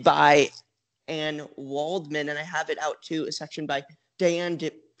 edited by Anne Waldman, and I have it out to a section by Diane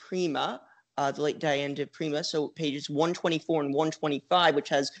de Prima, the late Diane de Prima, so pages 124 and 125, which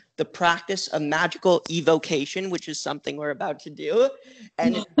has The Practice of Magical Evocation, which is something we're about to do,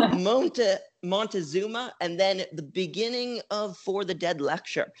 and Montezuma, and then the beginning of For the Dead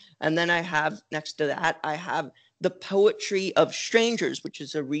lecture. And then I have, next to that, I have The Poetry of Strangers, which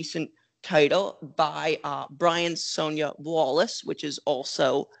is a recent title by Brian Sonia Wallace, which is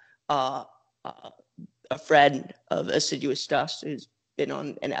also a friend of Assiduous Dust, who's been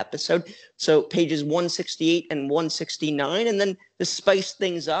on an episode. So pages 168 and 169. And then to spice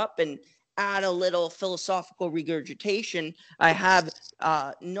things up and add a little philosophical regurgitation, I have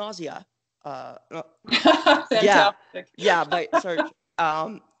Nausea. Fantastic. Yeah, by search.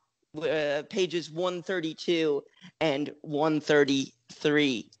 Pages 132 and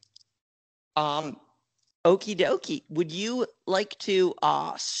 133. Okie dokie. Would you like to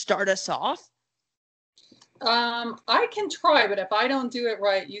start us off? I can try, but if I don't do it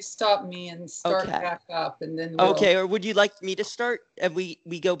right, you stop me and start back up, and then Okay, or would you like me to start and we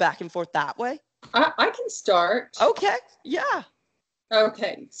go back and forth that way? I can start. Okay, yeah.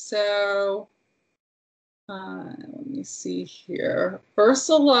 Okay, so let me see here.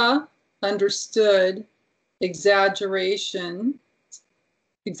 Ursula understood exaggerations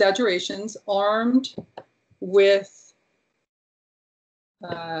armed with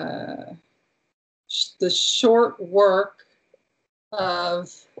the short work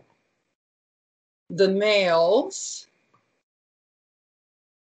of the males,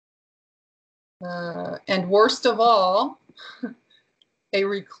 and worst of all, a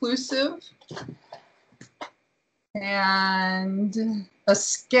reclusive and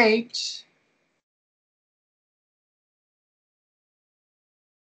escaped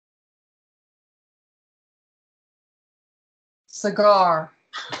cigar.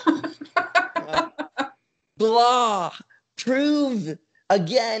 Blah. Prove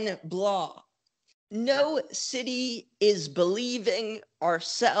again, blah. No city is believing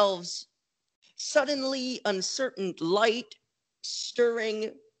ourselves. Suddenly uncertain light,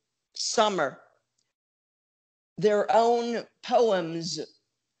 stirring summer. Their own poems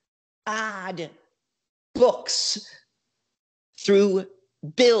add books through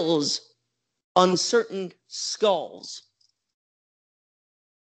bills, uncertain skulls.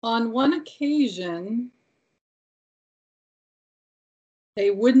 On one occasion,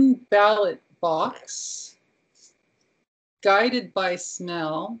 a wooden ballot box, guided by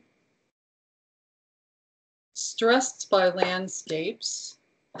smell, stressed by landscapes,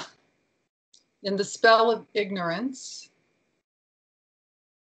 in the spell of ignorance,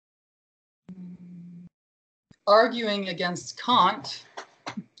 arguing against Kant,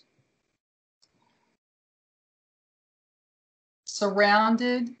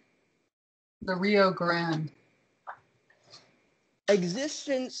 surrounded the Rio Grande.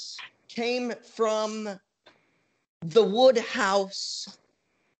 Existence came from the wood house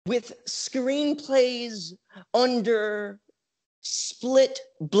with screenplays under split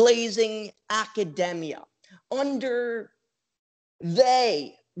blazing academia, under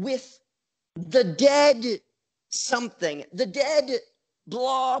they with the dead something, the dead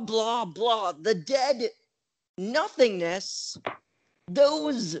blah, blah, blah, the dead nothingness,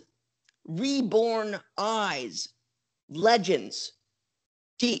 those reborn eyes, legends,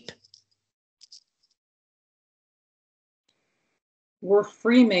 deep. We're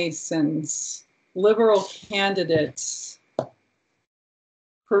Freemasons, liberal candidates,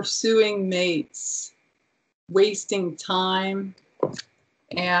 pursuing mates, wasting time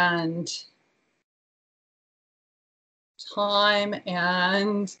and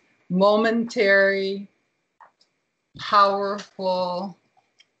momentary, powerful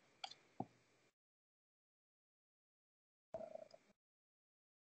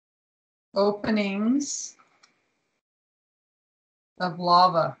openings of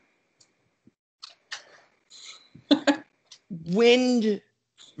lava. Wind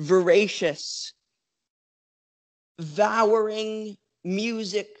voracious, vouring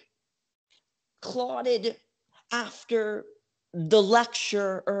music, clotted after the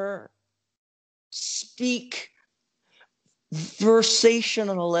lecturer, speak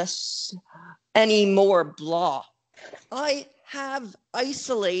versationalists any more blah. I have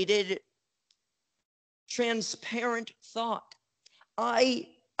isolated transparent thought. I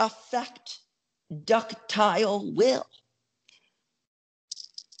affect ductile will.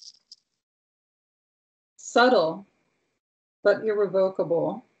 Subtle, but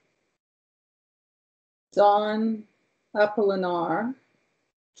irrevocable. Don Apollinaire.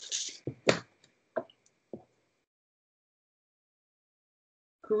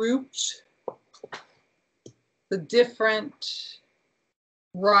 Grouped the different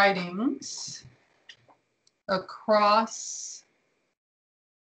writings across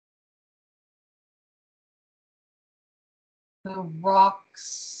the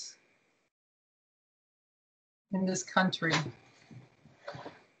rocks in this country.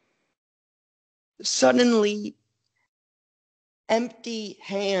 Suddenly, empty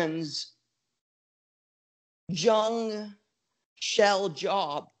hands, young shell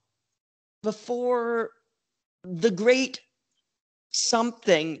job, before the great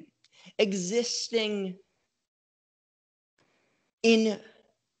something existing in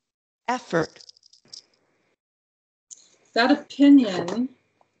effort. That opinion,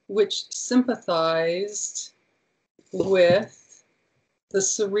 which sympathized with the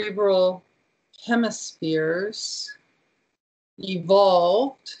cerebral hemispheres,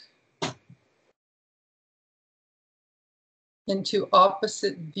 evolved into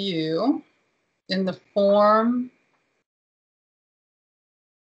opposite view in the form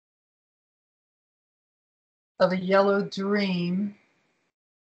of a yellow dream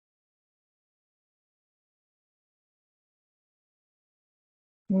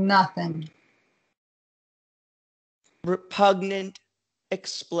nothing. Repugnant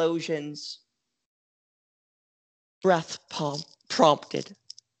explosions, breath prompted.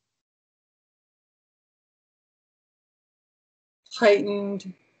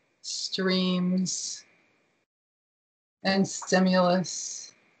 Heightened streams and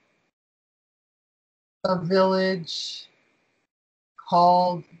stimulus. A village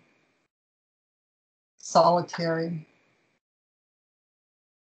called Solitary.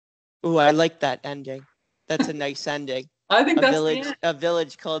 Ooh, I like that ending. That's a nice ending. I think that's village, the end. a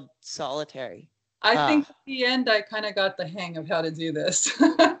village called Solitary. I think at the end, I kind of got the hang of how to do this.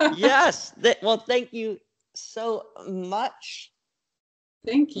 Yes. Well, thank you so much.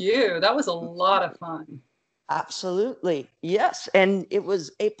 Thank you. That was a lot of fun. Absolutely. Yes. And it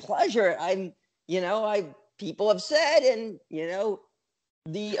was a pleasure. People have said, and,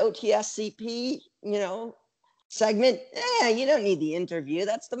 the OTSCP, segment, you don't need the interview.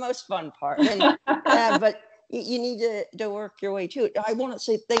 That's the most fun part. And, but you need to work your way to it. I want to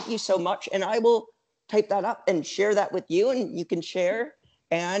say thank you so much. And I will type that up and share that with you, and you can share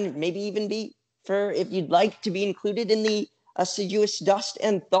and maybe even be if you'd like to be included in the Assiduous Dust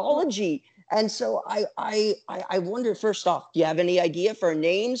anthology. And so I wonder, first off, do you have any idea for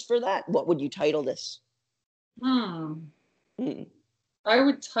names for that? What would you title this? I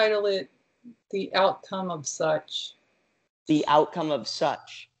would title it The Outcome of Such. The Outcome of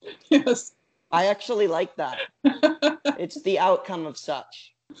Such. Yes. I actually like that. It's the outcome of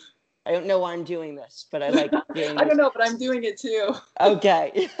such. I don't know why I'm doing this, but I like doing this. I don't know, but I'm doing it too.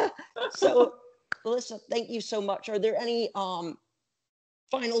 Okay. So, Melissa, thank you so much. Are there any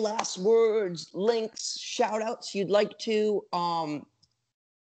final last words, links, shout outs you'd like to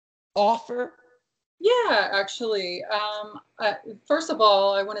offer? Yeah, actually. First of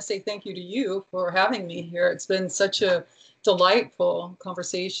all, I want to say thank you to you for having me here. It's been such a delightful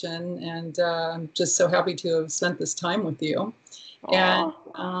conversation, and I'm just so happy to have spent this time with you. And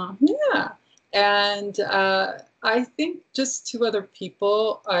yeah, and I think just to other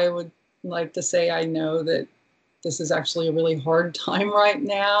people, I would like to say I know that this is actually a really hard time right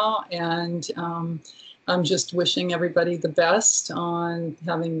now, and I'm just wishing everybody the best on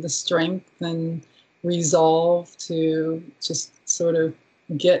having the strength and resolve to just sort of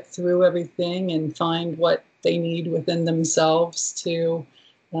get through everything and find what they need within themselves to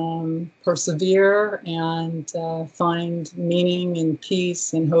persevere and find meaning and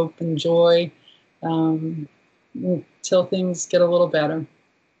peace and hope and joy until things get a little better.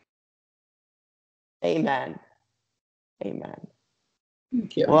 Amen. Amen.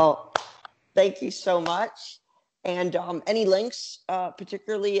 Thank you. Well, thank you so much. And any links,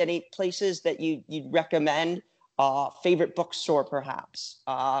 particularly any places that you'd recommend? Favorite bookstore, perhaps?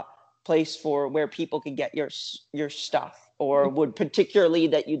 Place for where people can get your stuff, or would particularly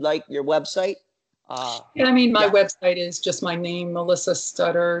that you'd like your website? Yeah, I mean, my website is just my name,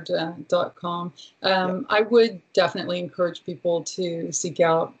 melissastuddard.com. I would definitely encourage people to seek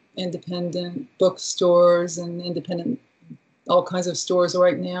out independent bookstores and independent all kinds of stores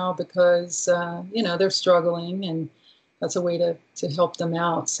right now, because they're struggling, and that's a way to help them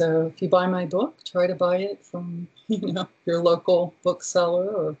out. So if you buy my book, try to buy it from your local bookseller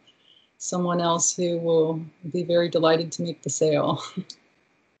or someone else who will be very delighted to make the sale.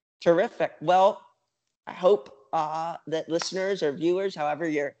 Terrific. Well, I hope that listeners or viewers, however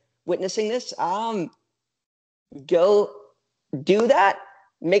you're witnessing this, go do that.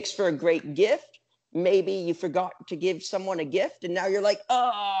 Makes for a great gift. Maybe you forgot to give someone a gift, and now you're like,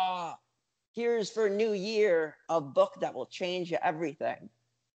 here's for New Year a book that will change everything.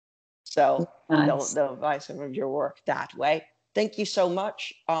 So Nice. they'll buy some of your work that way. Thank you so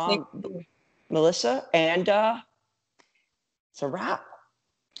much, Thank you. Melissa. And it's a wrap.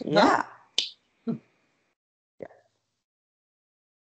 Yeah.